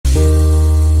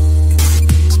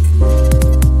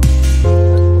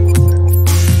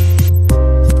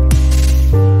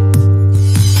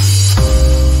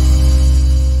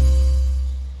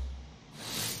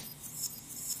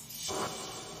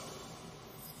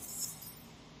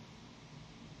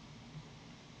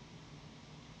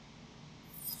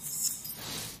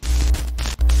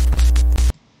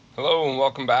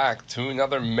welcome back to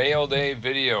another mail day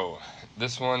video.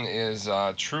 This one is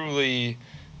truly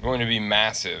going to be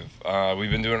massive.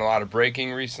 We've been doing a lot of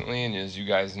braking recently, and as you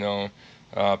guys know,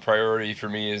 priority for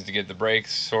me is to get the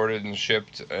brakes sorted and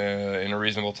shipped in a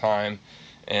reasonable time,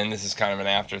 and this is kind of an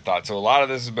afterthought. So a lot of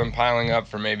this has been piling up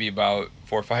for maybe about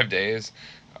 4 or 5 days,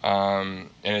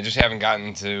 and I just haven't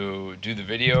gotten to do the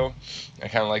video. I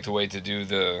kind of like to wait to do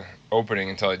the opening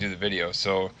until I do the video.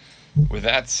 So with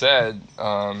that said,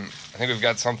 I think we've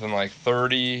got something like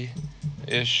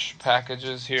 30-ish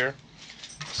packages here.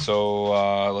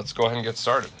 So let's go ahead and get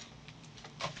started.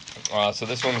 So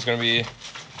this one's going to be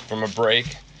from a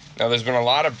brake. Now there's been a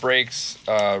lot of brakes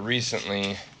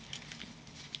recently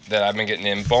that I've been getting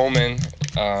in. Bowman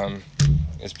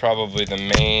is probably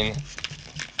the main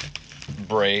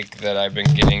brake that I've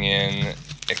been getting in,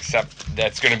 except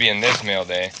that's going to be in this mail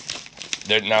day.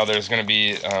 Now there's going to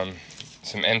be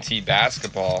some NT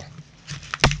basketball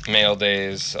mail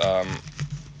days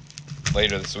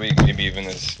later this week, maybe even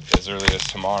as early as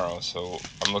tomorrow, so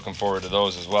I'm looking forward to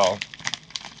those as well.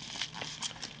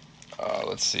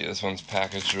 Let's see, this one's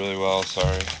packaged really well.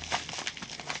 Sorry,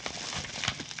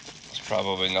 there's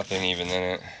probably nothing even in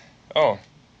it. Oh,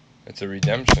 it's a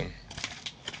redemption.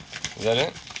 Is that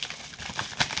it?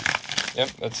 Yep,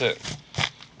 that's it.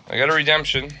 I got a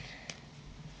redemption.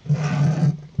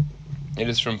 It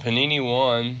is from Panini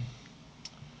 1,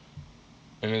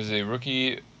 and it is a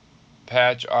rookie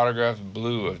patch autographed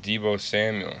blue of Deebo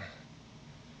Samuel.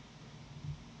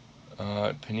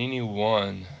 Panini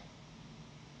 1.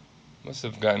 Must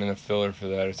have gotten in a filler for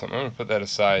that or something. I'm going to put that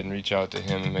aside and reach out to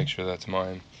him and make sure that's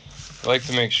mine. I like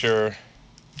to make sure,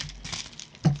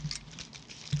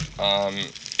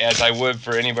 as I would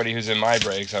for anybody who's in my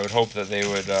breaks, I would hope that they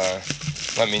would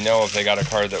let me know if they got a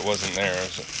card that wasn't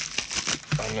theirs.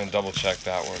 I'm going to double check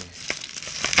that one.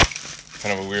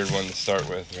 Kind of a weird one to start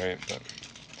with, right? But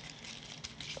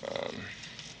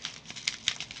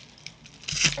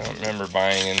I don't remember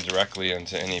buying in directly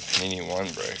into any Panini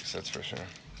 1 breaks, that's for sure.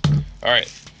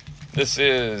 Alright, this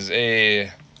is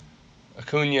a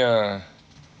Acuna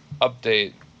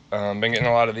update. Been getting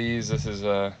a lot of these. This is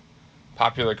a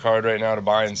popular card right now to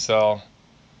buy and sell.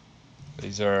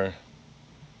 These are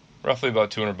roughly about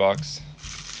 $200.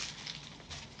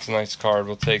 It's a nice card.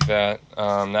 We'll take that.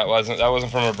 That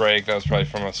wasn't from a break. That was probably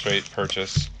from a straight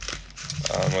purchase,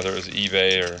 whether it was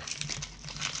eBay or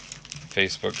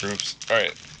Facebook groups. All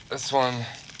right, this one.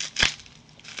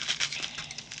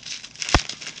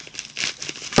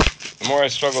 The more I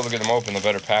struggle to get them open, the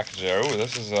better package they are. Ooh,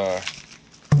 this is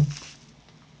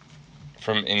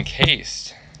from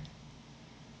Encased.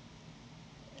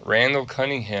 Randall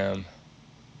Cunningham.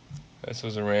 This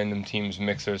was a random teams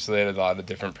mixer, so they had a lot of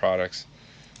different products.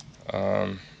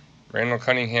 Randall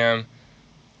Cunningham,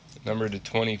 numbered to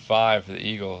 25 for the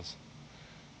Eagles.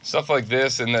 Stuff like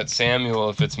this, and that Samuel,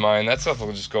 if it's mine, that stuff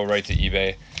will just go right to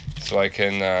eBay, so I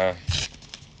can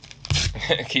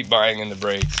keep buying in the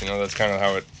breaks. You know, that's kind of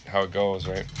how it goes,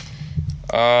 right?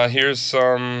 Here's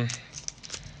some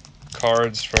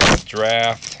cards from a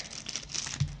draft,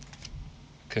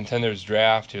 Contenders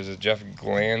draft. Here's a Jeff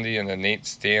Glandy and a Nate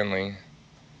Stanley.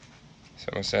 So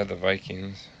I must have the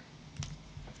Vikings.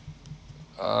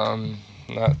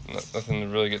 Nothing to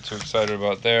really get too excited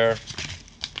about there.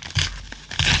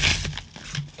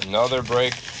 Another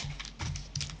break.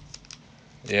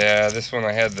 Yeah, this one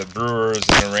I had the Brewers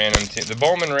and a random team. The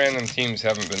Bowman random teams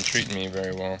haven't been treating me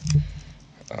very well.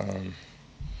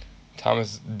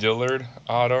 Thomas Dillard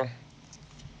auto.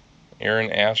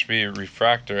 Aaron Ashby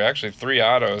refractor. Actually 3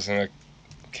 autos in a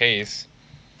case.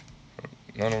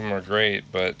 None of them are great,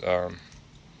 but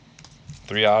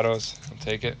 3 autos. I'll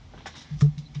take it.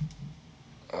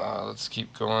 Let's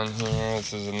keep going here.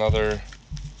 This is another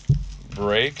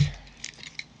break.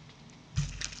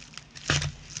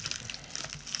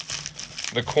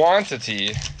 The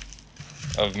quantity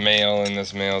of mail in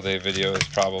this mail day video is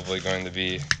probably going to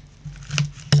be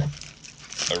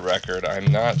a record.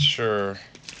 I'm not sure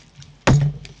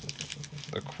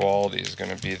the quality is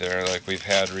going to be there like we've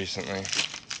had recently.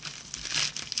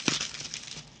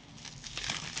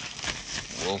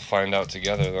 We'll find out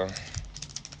together though.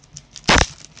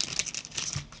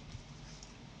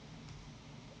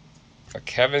 A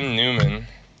Kevin Newman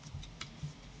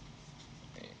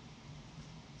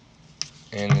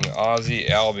and an Ozzie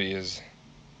Albies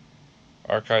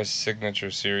Archives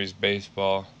Signature Series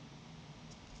Baseball.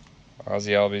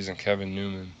 Ozzie Albies and Kevin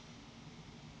Newman.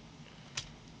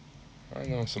 I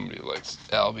know somebody who likes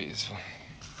Albies.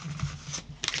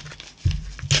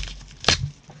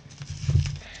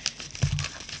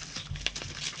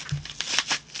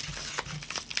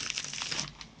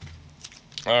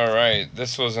 Alright,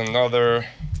 this was another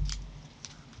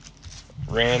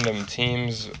random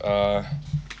teams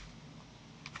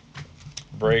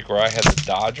break where I had the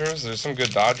Dodgers. There's some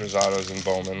good Dodgers autos in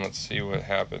Bowman. Let's see what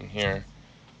happened here.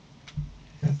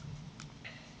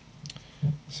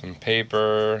 Some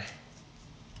paper.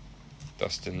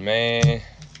 Dustin May.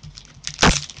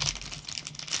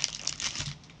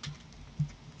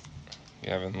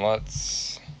 Gavin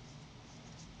Lutz.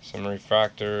 Some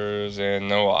refractors and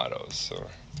no autos. So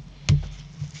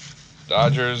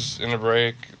Dodgers in a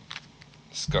break.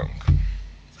 Skunk.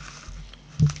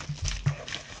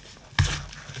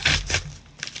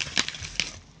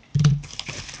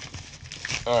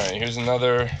 Alright, here's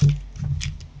another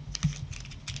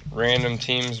random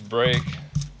teams break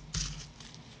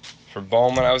for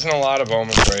Bowman. I was in a lot of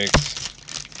Bowman breaks.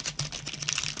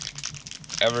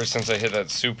 Ever since I hit that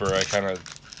super, I kind of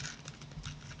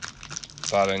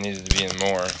thought I needed to be in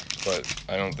more, but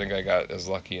I don't think I got as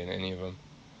lucky in any of them.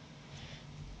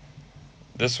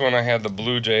 This one I had the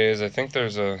Blue Jays. I think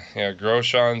there's a,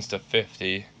 Groshans to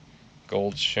 50,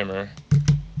 gold shimmer.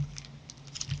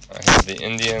 I had the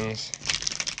Indians.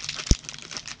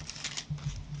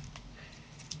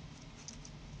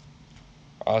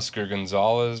 Oscar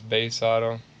Gonzalez base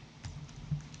auto.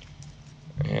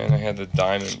 And I had the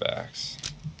Diamondbacks.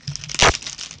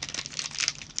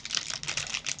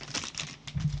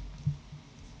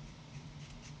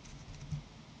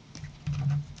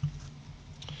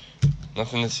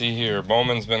 Nothing to see here.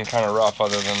 Bowman's been kind of rough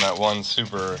other than that one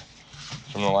super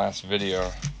from the last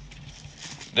video.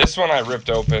 This one I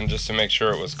ripped open just to make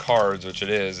sure it was cards, which it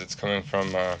is. It's coming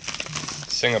from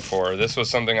Singapore. This was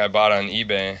something I bought on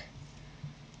eBay.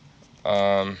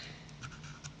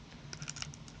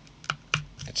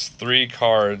 It's 3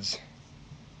 cards.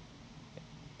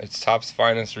 It's Topps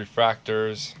Finest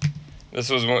refractors. This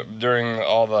was during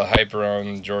all the hype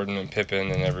around Jordan and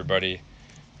Pippen and everybody.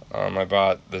 I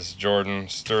bought this Jordan,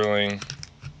 Sterling,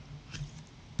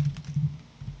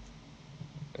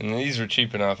 and these were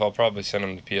cheap enough. I'll probably send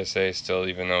them to PSA still,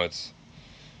 even though it's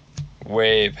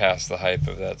way past the hype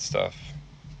of that stuff.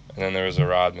 And then there was a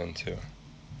Rodman too.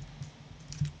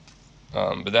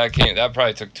 But that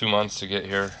probably took 2 months to get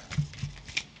here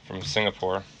from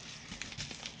Singapore.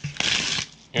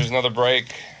 Here's another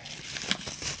break.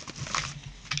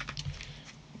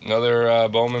 Another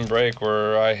Bowman break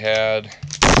where I had,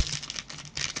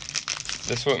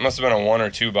 this one must have been a 1 or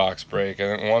 2 box break.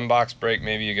 I think 1 box break,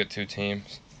 maybe you get 2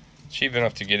 teams. Cheap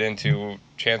enough to get into.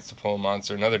 Chance to pull a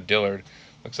monster. Another Dillard.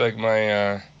 Looks like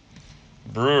my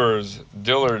Brewers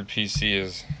Dillard PC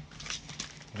is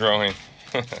growing.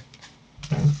 I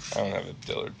don't have a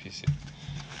Dillard PC.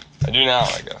 I do now,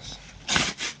 I guess.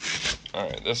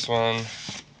 Alright, this one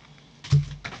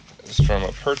is from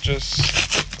a purchase.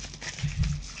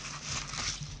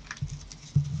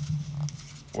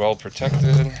 Well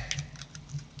protected.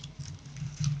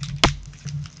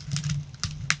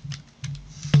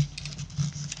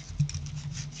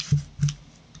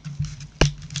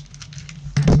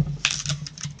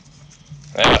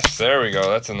 Yes, there we go.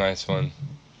 That's a nice one.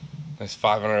 Nice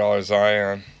 $500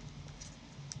 Zion.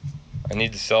 I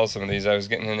need to sell some of these. I was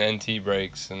getting in NT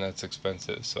breaks, and that's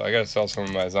expensive, so I gotta sell some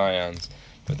of my Zions.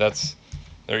 But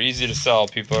they're easy to sell.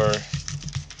 People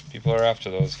are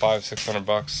after those.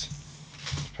 $500-600,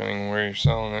 depending on where you're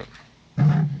selling it.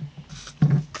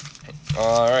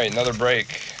 All right, another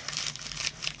break.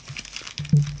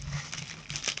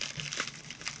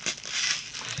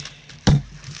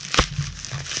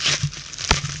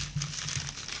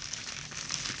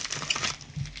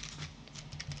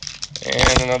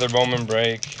 And another Bowman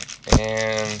break,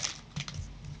 and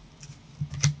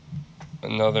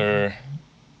another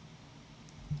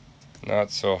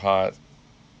not so hot.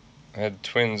 I had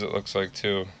Twins, it looks like,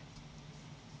 too.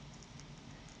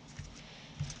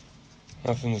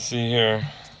 Nothing to see here.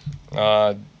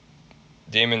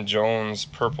 Damon Jones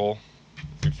purple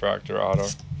refractor auto.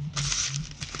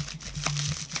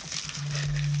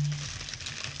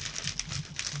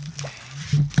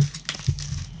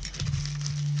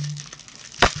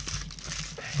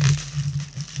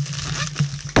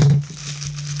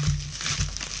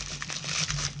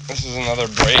 This is another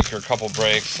break, or a couple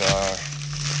breaks,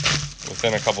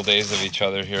 within a couple days of each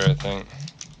other here, I think.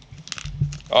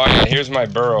 Oh yeah, here's my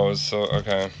Burrows, so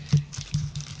okay.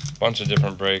 Bunch of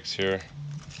different breaks here.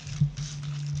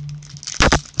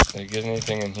 Did I get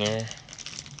anything in here?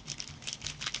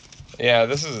 Yeah,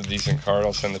 this is a decent card.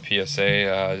 I'll send the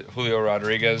PSA. Julio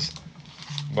Rodriguez,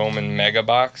 Bowman Mega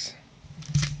Box.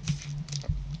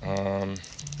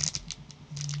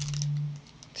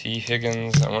 T.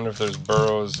 Higgins. I wonder if there's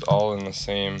Burrows all in the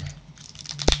same.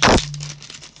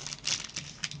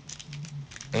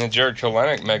 And a Jared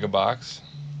Kelenic Mega Box.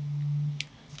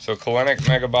 So Kelenic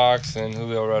Mega Box and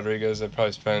Julio Rodriguez, I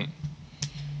probably spent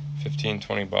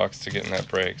 15-20 bucks to get in that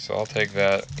break. So I'll take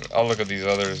that. I'll look at these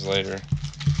others later.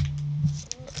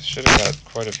 I should have got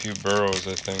quite a few Burrows,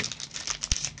 I think.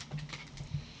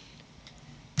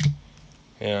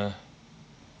 Yeah.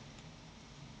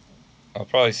 I'll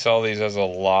probably sell these as a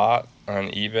lot on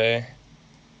eBay,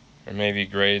 or maybe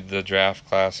grade the draft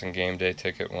class and game day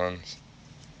ticket ones.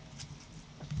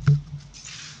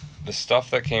 The stuff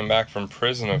that came back from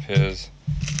prison of his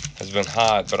has been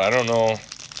hot, but I don't know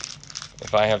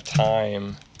if I have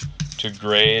time to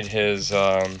grade his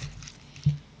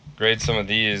grade some of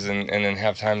these and then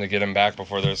have time to get him back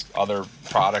before there's other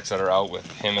products that are out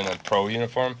with him in a pro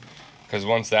uniform. Because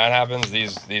once that happens,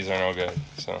 these are no good.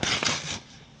 So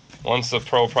once the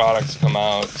pro products come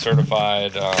out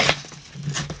certified,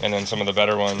 and then some of the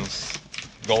better ones,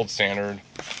 gold standard,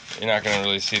 you're not going to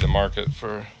really see the market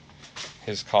for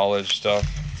his college stuff.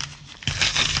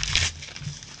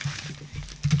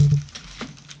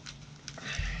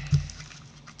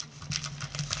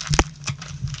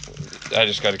 I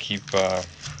just got to keep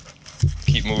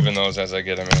moving those as I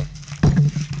get them in.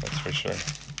 That's for sure.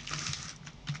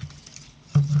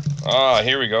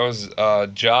 Here we go.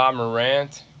 Ja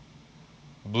Morant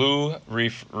Blue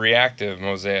Reactive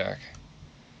Mosaic.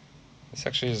 This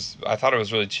actually is, I thought it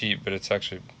was really cheap, but it's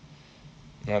actually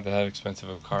not that expensive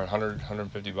of a card.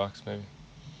 150 bucks maybe.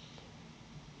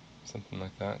 Something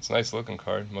like that. It's a nice looking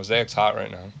card. Mosaic's hot right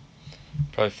now.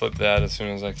 Probably flip that as soon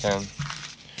as I can.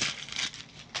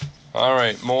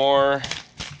 Alright, more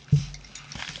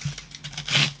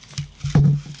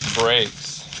breaks.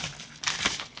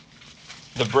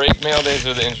 The break mail days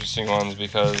are the interesting ones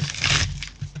because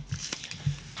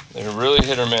they're really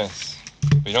hit or miss.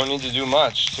 We don't need to do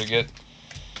much to get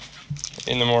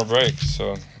into more breaks.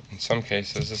 So in some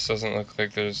cases, this doesn't look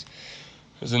like there's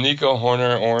a Nico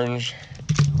Horner orange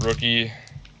rookie, a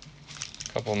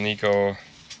couple Nico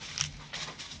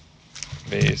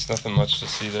base, nothing much to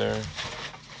see there.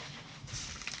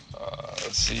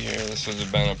 Let's see here. This would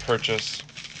have been a purchase.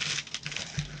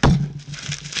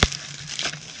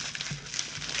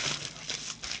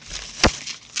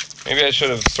 Maybe I should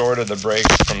have sorted the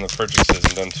breaks from the purchases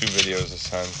and done 2 videos this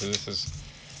time, because this is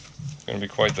going to be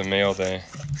quite the mail day.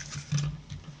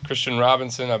 Christian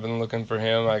Robinson, I've been looking for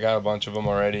him. I got a bunch of them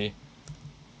already.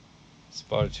 It's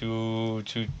about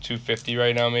 $250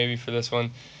 right now maybe for this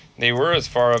one. They were as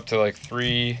far up to like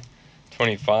 $325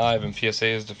 and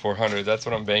PSAs to 400. That's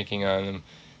what I'm banking on them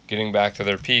getting back to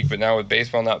their peak. But now with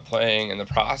baseball not playing and the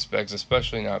prospects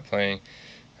especially not playing,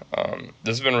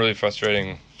 this has been really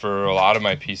frustrating for a lot of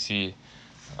my PC.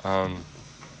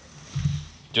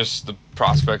 Just the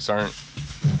prospects aren't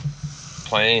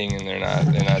playing, and they're not,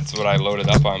 and that's what I loaded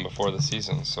up on before the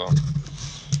season. So, all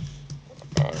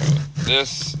right,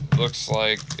 this looks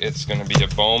like it's going to be a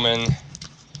Bowman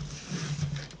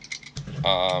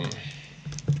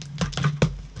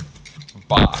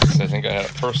box. I think I had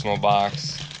a personal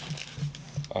box.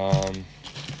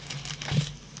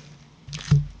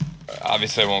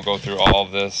 Obviously, I won't go through all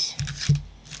of this.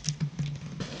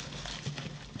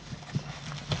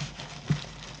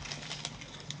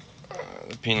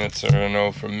 The peanuts are a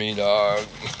no from me, dog.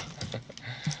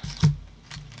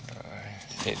 I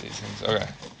hate these things. Okay,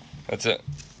 that's it.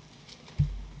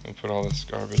 Let me put all this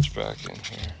garbage back in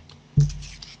here.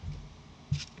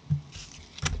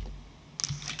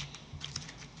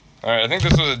 Alright, I think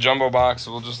this was a jumbo box,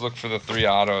 so we'll just look for the 3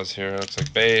 autos here. It looks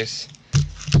like base,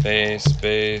 base,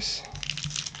 base.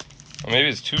 Well, maybe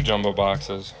it's 2 jumbo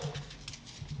boxes.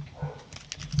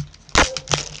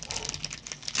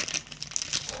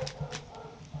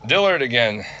 Dillard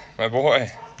again, my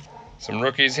boy. Some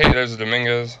rookies. Hey, there's a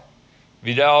Dominguez.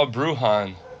 Vidal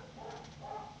Brujan.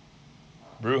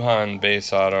 Brujan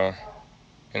base auto.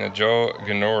 And a Joe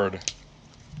Gnord.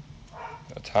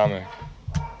 Atomic.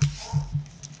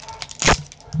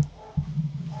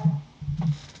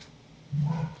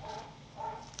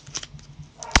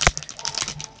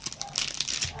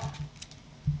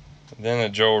 Then a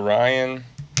Joe Ryan.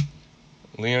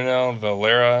 Lionel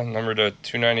Valera, number to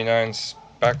 299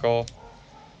 Speckle.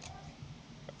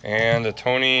 And a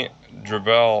Tony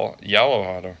Drabel yellow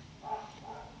auto.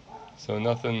 So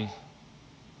nothing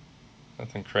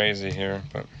crazy here,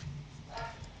 but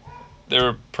they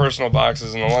were personal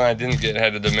boxes, and the one I didn't get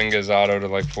had a Dominguez auto to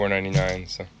like $4.99.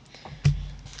 So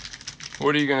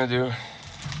what are you gonna do?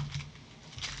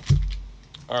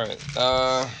 All right,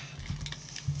 I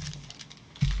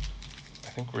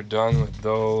think we're done with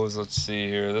those. Let's see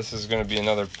here. This is gonna be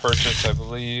another purchase, I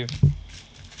believe.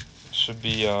 Should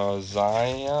be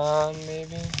Zion,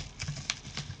 maybe.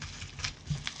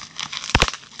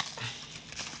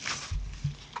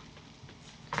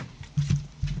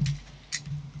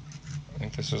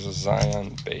 think this was a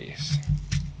Zion base.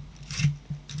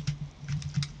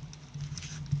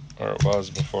 Or it was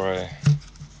before I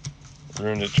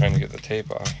ruined it trying to get the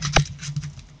tape off.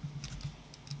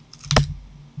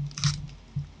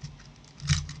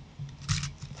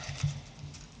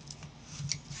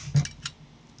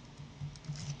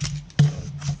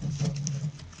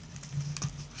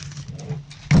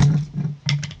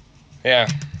 Yeah,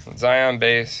 Zion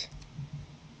base.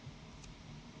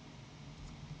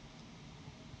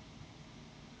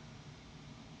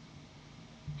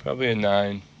 Probably a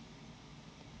 9.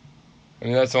 I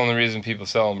mean, that's the only reason people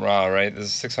sell them raw, right? This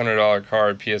is a $600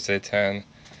 card, PSA 10.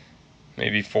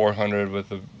 Maybe 400 with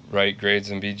the right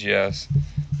grades and BGS.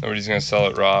 Nobody's going to sell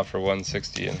it raw for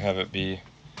 160 and have it be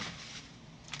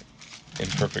in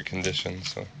perfect condition.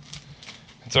 So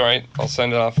it's alright. I'll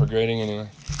send it off for grading anyway.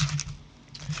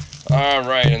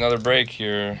 Alright, another break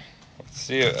here. Let's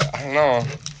see. I don't know.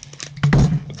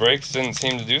 The breaks didn't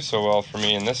seem to do so well for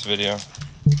me in this video.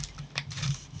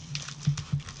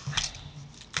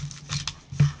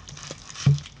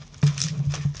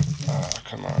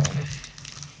 Come on.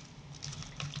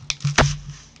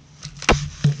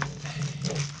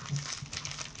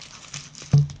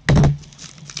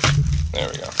 There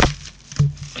we go.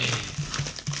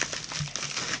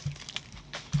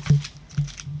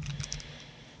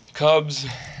 Cubs,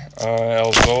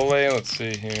 El Zole, let's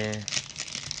see here.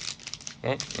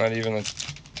 Nope, not even a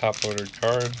top-loaded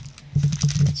card.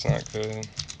 That's not good.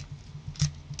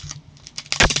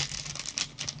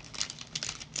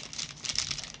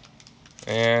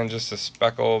 And just a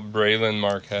speckled Braylon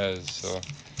Marquez. So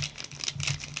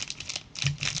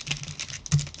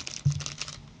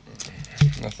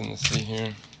nothing to see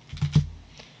here.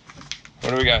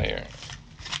 What do we got here?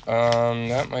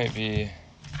 That might be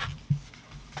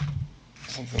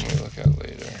something we look at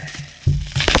later.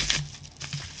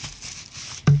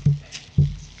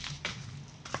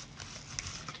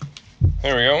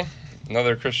 There we go.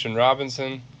 Another Christian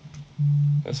Robinson.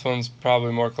 This one's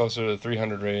probably more closer to the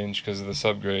 300 range because of the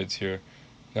subgrades here.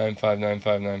 95,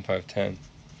 95, 95, 10.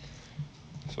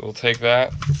 So we'll take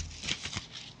that.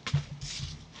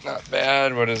 Not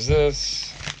bad. What is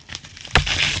this?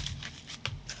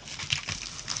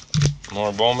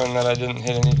 More Bowman that I didn't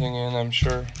hit anything in, I'm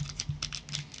sure.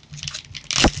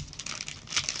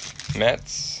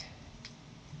 Mets.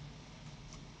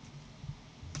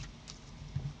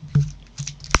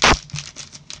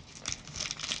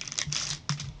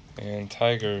 And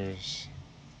Tigers.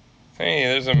 Hey,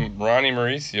 there's a Ronnie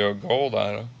Mauricio gold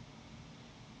auto.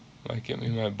 Might get me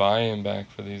my buy-in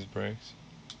back for these breaks.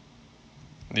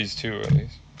 These two, at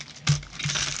least.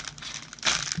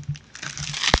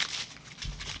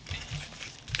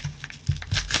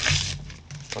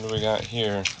 What do we got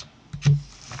here?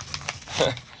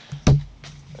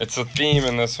 It's a theme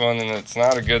in this one, and it's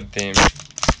not a good theme.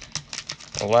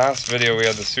 The last video we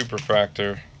had the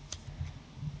Superfractor,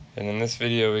 and in this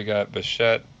video we got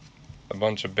Bichette, a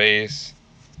bunch of base,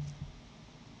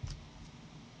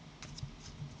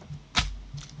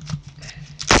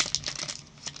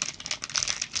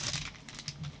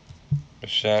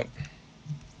 Bichette,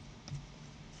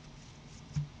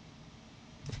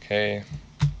 okay,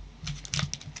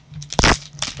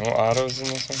 no autos in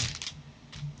this one?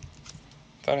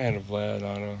 Thought I had a Vlad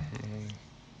auto.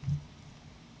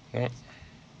 Nope.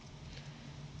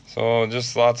 So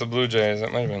just lots of Blue Jays.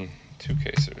 That might have been 2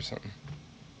 cases or something.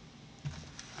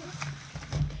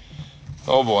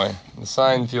 Oh boy, the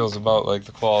sign feels about like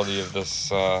the quality of this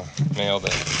mail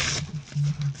day.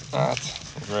 Not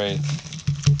great.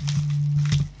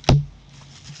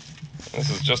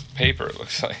 This is just paper, it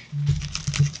looks like.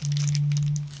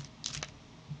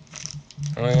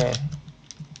 Oh yeah.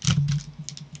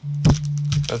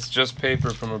 That's just paper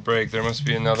from a break. There must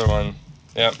be another one.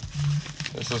 Yep.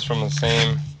 This is from the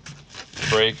same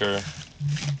breaker.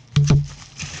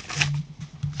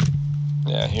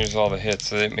 Yeah, here's all the hits.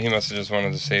 So he must have just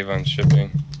wanted to save on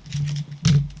shipping.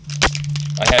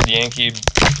 I had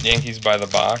Yankees by the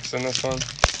box in this one.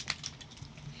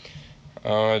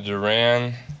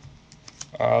 Duran,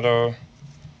 auto,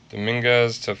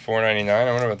 Dominguez to $4.99.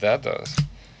 I wonder what that does.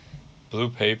 Blue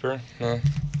paper,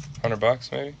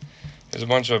 $100 maybe. There's a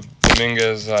bunch of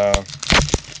Dominguez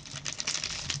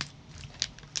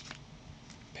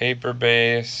paper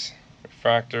base,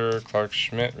 refractor, Clark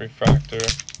Schmidt refractor.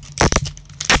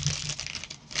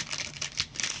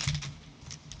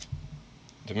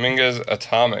 Dominguez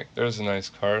Atomic, there's a nice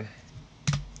card.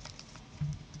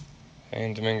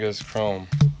 And Dominguez Chrome.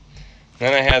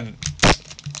 Then I had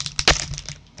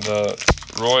the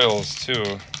Royals too.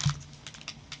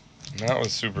 And that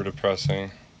was super depressing.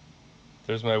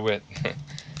 There's my wit.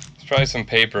 It's probably some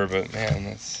paper, but man,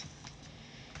 that's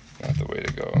not the way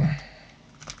to go.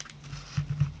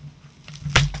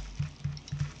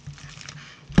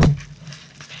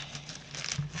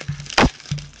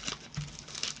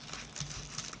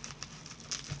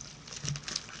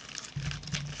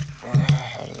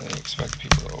 How do they expect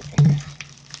people to open it?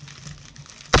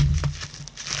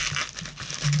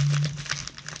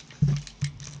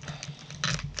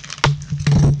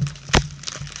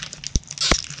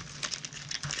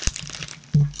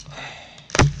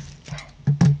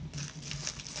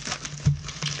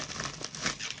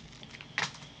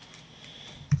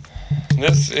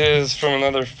 This is from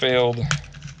another failed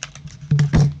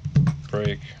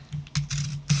break.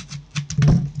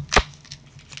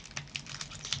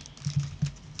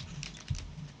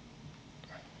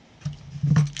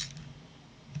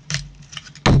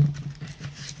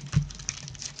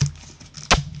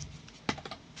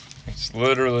 It's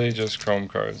literally just chrome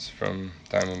cards from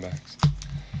Diamondbacks.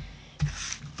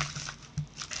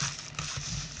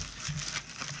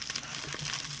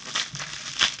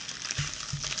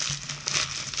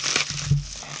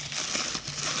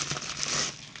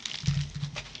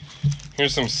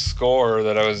 Here's some score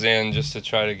that I was in just to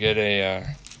try to get a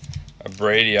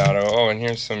Brady auto. Oh, and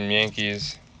here's some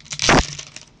Yankees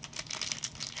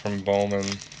from Bowman.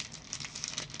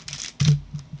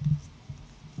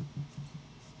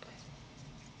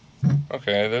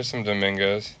 Okay, there's some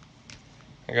Dominguez.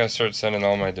 I gotta start sending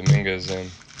all my Dominguez in.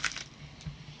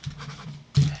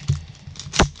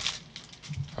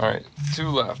 Alright, 2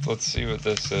 left. Let's see what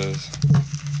this is.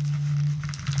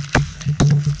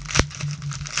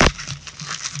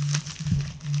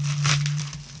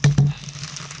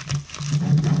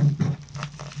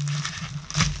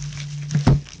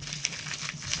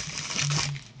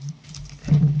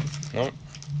 Nope.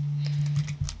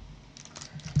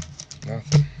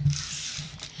 Nothing.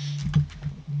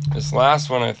 This last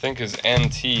one I think is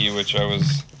NT, which I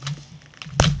was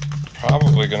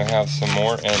probably going to have some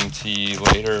more NT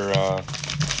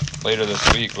later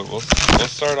this week, but we'll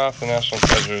start off the National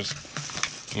Treasures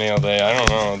mail day. I don't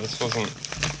know. This was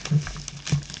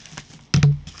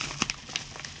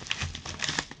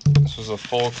a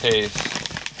full case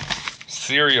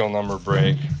serial number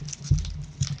break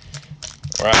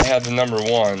where I had the number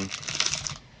 1.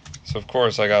 So of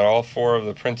course I got all 4 of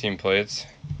the printing plates.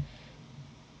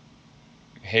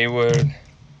 Haywood,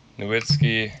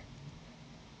 Nowitzki,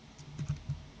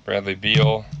 Bradley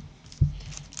Beal.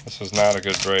 This was not a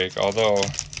good break, although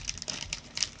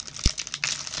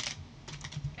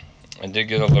I did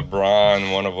get a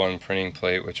LeBron 1/1 printing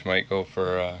plate, which might go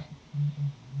for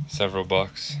several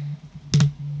bucks.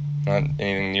 Not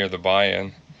anything near the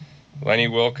buy-in. Lenny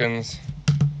Wilkins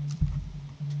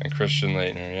and Christian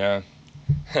Laettner,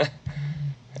 yeah.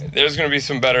 There's going to be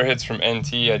some better hits from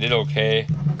NT. I did okay.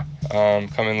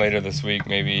 Coming later this week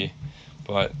maybe,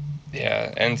 but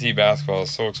yeah, NT basketball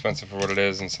is so expensive for what it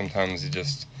is, and sometimes you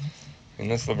just, I mean,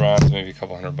 this LeBron's maybe a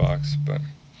couple $100, but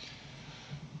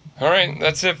alright,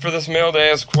 that's it for this mail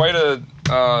day. It's quite a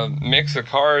mix of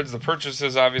cards. The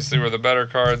purchases obviously were the better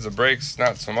cards, the breaks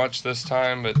not so much this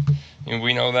time, but you know,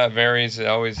 we know that varies, it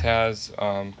always has.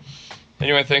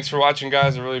 Anyway, thanks for watching,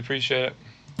 guys. I really appreciate it.